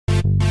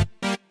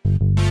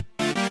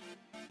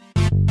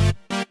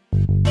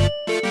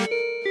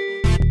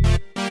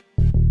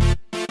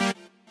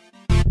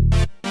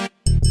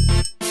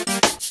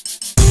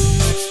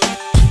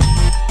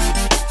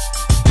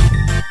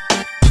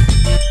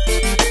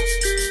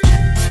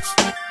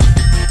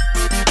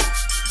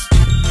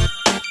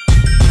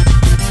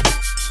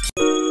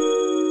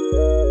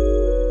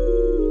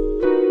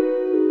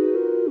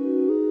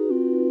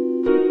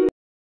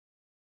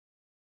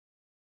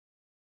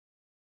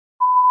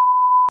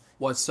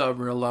What's up,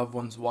 real loved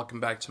ones?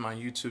 Welcome back to my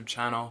YouTube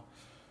channel.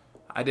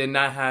 I did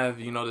not have,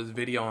 this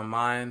video in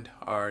mind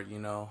or,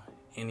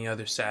 any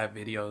other sad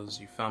videos,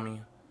 you feel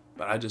me?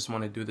 But I just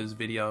want to do this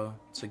video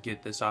to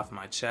get this off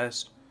my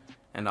chest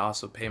and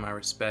also pay my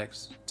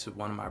respects to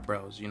one of my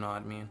bros, you know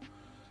what I mean?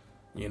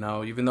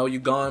 Even though you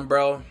gone,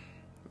 bro,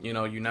 you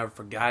never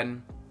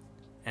forgotten.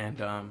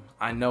 And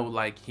I know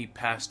like he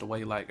passed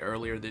away like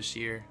earlier this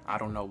year. I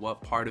don't know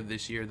what part of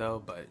this year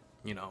though, but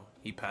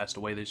he passed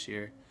away this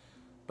year.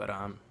 But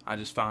I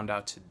just found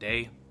out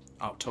today,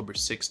 October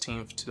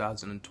 16th,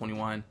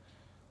 2021,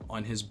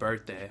 on his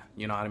birthday,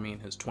 you know what I mean,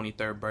 his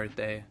 23rd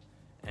birthday.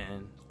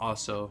 And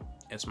also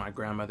it's my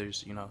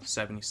grandmother's,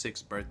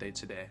 76th birthday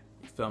today,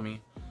 you feel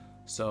me?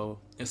 So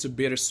it's a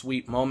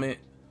bittersweet moment,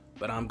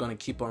 but I'm gonna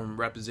keep on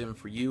representing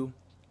for you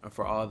and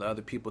for all the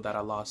other people that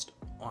I lost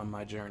on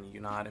my journey, you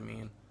know what I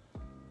mean?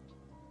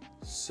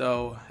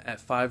 So at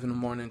 5 in the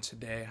morning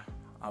today,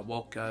 I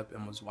woke up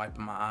and was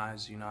wiping my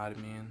eyes, you know what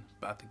I mean?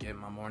 About to get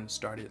my morning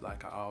started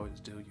like I always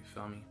do, you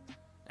feel me?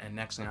 And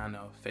next thing I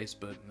know,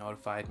 Facebook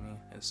notified me.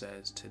 It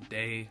says,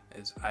 today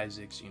is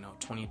Isaac's,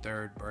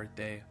 23rd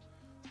birthday.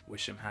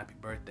 Wish him happy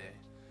birthday.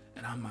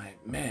 And I'm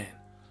like, man,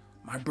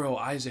 my bro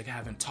Isaac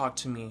haven't talked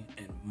to me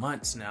in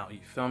months now, you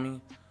feel me?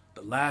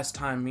 The last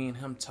time me and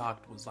him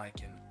talked was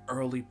like in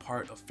early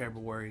part of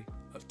February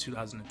of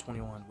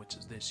 2021, which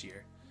is this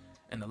year.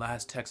 And the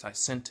last text I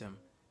sent him,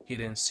 he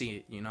didn't see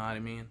it, you know what I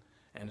mean?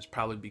 And it's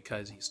probably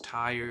because he's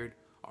tired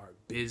or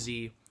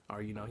busy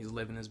or, he's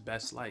living his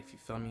best life, you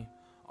feel me?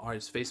 Or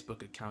his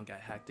Facebook account got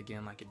hacked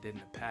again like it did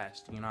in the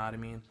past, you know what I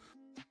mean?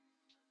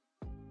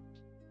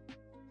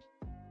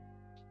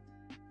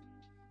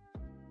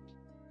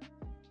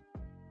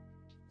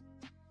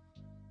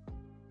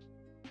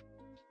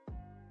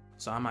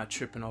 So I'm not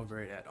tripping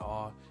over it at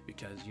all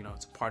because,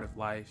 it's a part of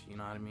life, you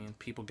know what I mean?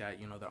 People got,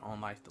 their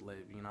own life to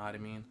live, you know what I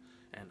mean?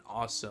 And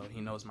also, he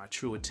knows my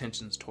true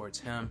intentions towards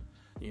him,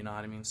 you know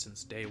what I mean?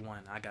 Since day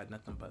one, I got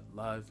nothing but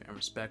love and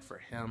respect for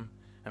him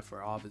and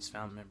for all of his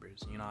family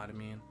members, you know what I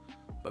mean?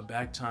 But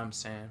back to I'm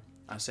saying,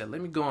 I said,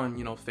 let me go on,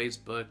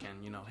 Facebook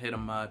and, hit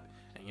him up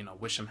and,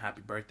 wish him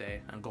happy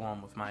birthday and go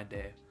on with my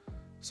day.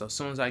 So as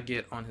soon as I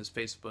get on his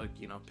Facebook,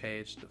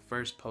 page, the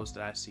first post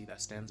that I see that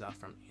stands out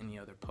from any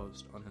other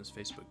post on his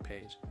Facebook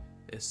page,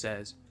 it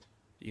says,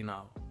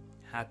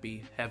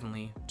 happy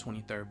heavenly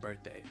 23rd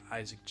birthday,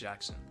 Isaac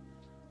Jackson.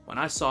 When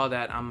I saw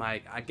that, I'm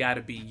like, I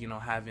gotta be,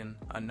 having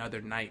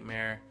another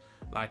nightmare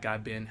like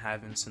I've been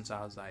having since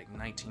I was like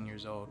 19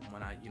 years old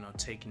when I,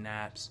 take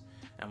naps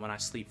and when I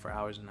sleep for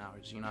hours and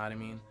hours, you know what I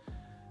mean?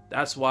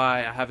 That's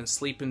why I have a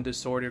sleeping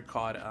disorder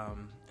called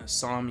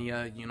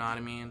insomnia, you know what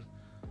I mean?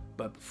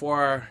 But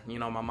before,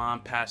 my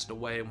mom passed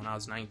away when I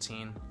was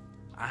 19,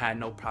 I had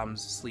no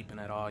problems sleeping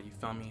at all, you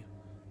feel me?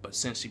 But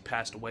since she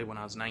passed away when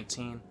I was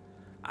 19,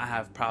 I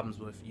have problems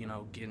with,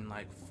 getting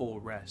like full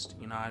rest,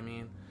 you know what I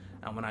mean?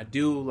 And when I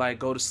do like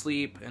go to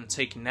sleep and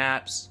take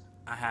naps,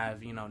 I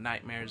have,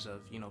 nightmares of,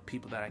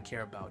 people that I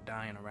care about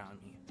dying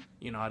around me.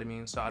 You know what I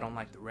mean? So I don't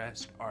like to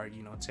rest or,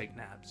 take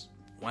naps.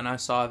 When I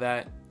saw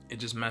that, it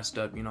just messed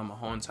up, my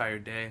whole entire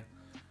day.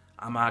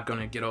 I'm not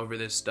gonna get over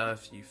this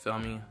stuff, you feel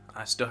me?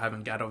 I still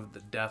haven't got over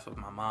the death of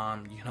my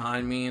mom, you know what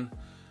I mean?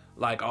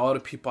 Like all the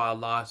people I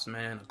lost,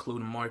 man,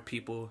 including more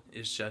people,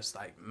 it's just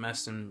like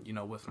messing,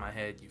 with my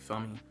head, you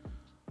feel me?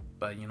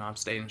 But, I'm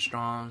staying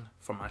strong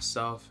for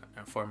myself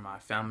and for my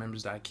family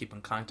members that I keep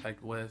in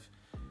contact with.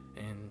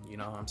 And,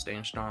 I'm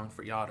staying strong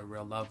for y'all, the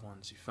real loved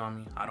ones, you feel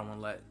me? I don't want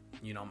to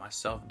let,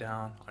 myself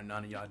down or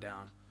none of y'all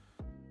down.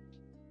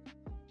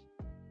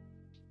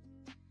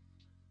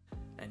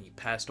 And he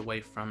passed away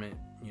from it,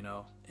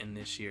 in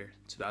this year,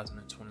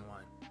 2021.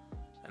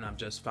 And I'm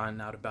just finding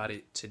out about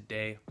it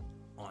today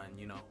on,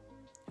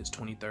 his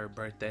 23rd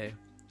birthday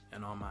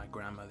and on my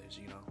grandmother's,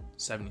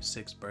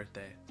 76th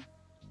birthday.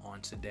 On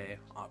today,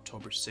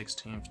 October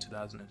 16th,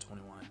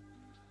 2021.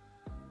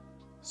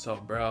 So,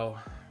 bro,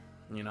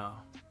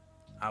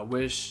 I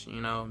wish, me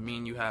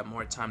and you had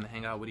more time to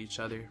hang out with each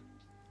other.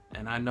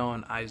 And I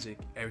known Isaac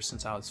ever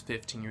since I was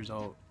 15 years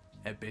old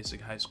at Basic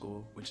High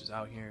School, which is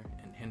out here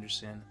in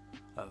Henderson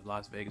of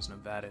Las Vegas,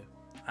 Nevada.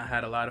 I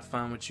had a lot of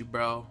fun with you,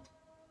 bro.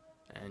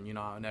 And,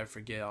 I'll never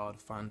forget all the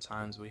fun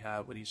times we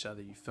had with each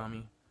other, you feel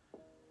me?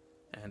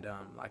 And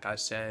like I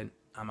said,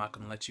 I'm not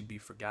gonna let you be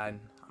forgotten.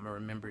 I'm gonna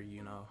remember,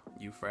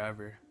 you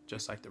forever,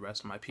 just like the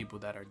rest of my people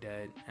that are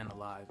dead and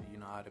alive, you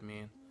know what I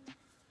mean?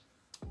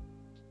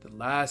 The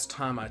last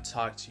time I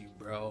talked to you,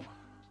 bro,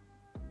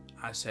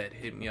 I said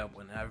hit me up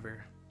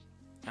whenever,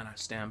 and I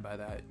stand by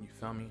that, you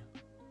feel me?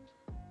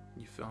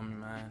 You feel me,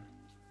 man?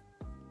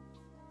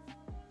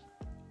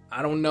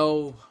 I don't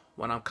know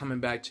when I'm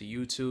coming back to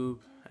YouTube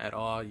at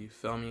all, you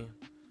feel me?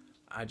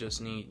 I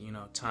just need,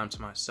 time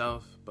to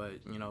myself, but,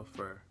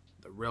 for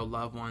the real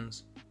loved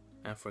ones,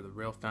 and for the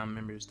real family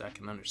members that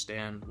can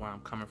understand where I'm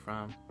coming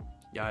from,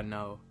 y'all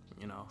know,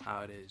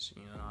 how it is,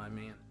 you know what I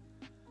mean?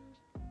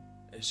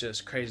 It's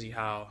just crazy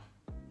how,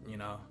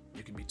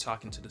 you can be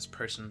talking to this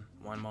person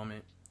one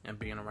moment and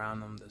being around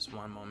them this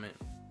one moment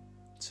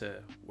to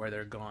where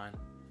they're gone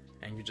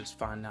and you just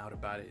find out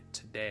about it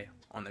today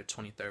on their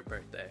 23rd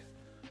birthday,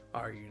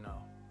 or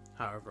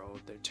however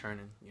old they're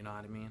turning, you know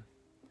what I mean?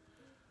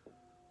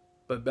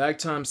 But back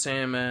to I'm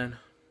saying, man,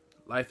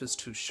 life is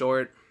too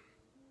short.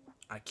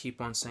 I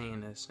keep on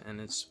saying this, and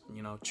it's,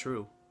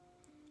 true.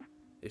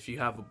 If you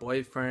have a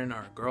boyfriend or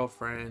a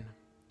girlfriend,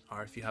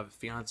 or if you have a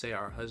fiance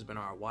or a husband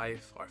or a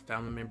wife or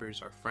family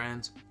members or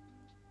friends,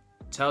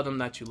 tell them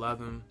that you love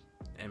them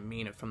and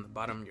mean it from the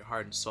bottom of your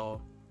heart and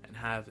soul, and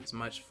have as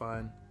much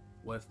fun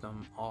with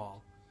them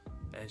all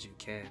as you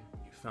can,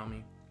 you feel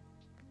me?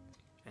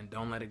 And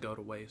don't let it go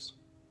to waste,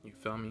 you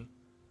feel me?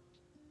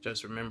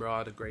 Just remember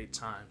all the great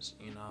times,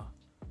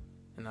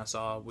 and that's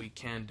all we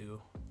can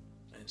do,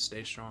 and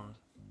stay strong.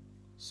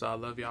 So I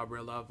love y'all,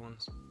 real loved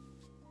ones.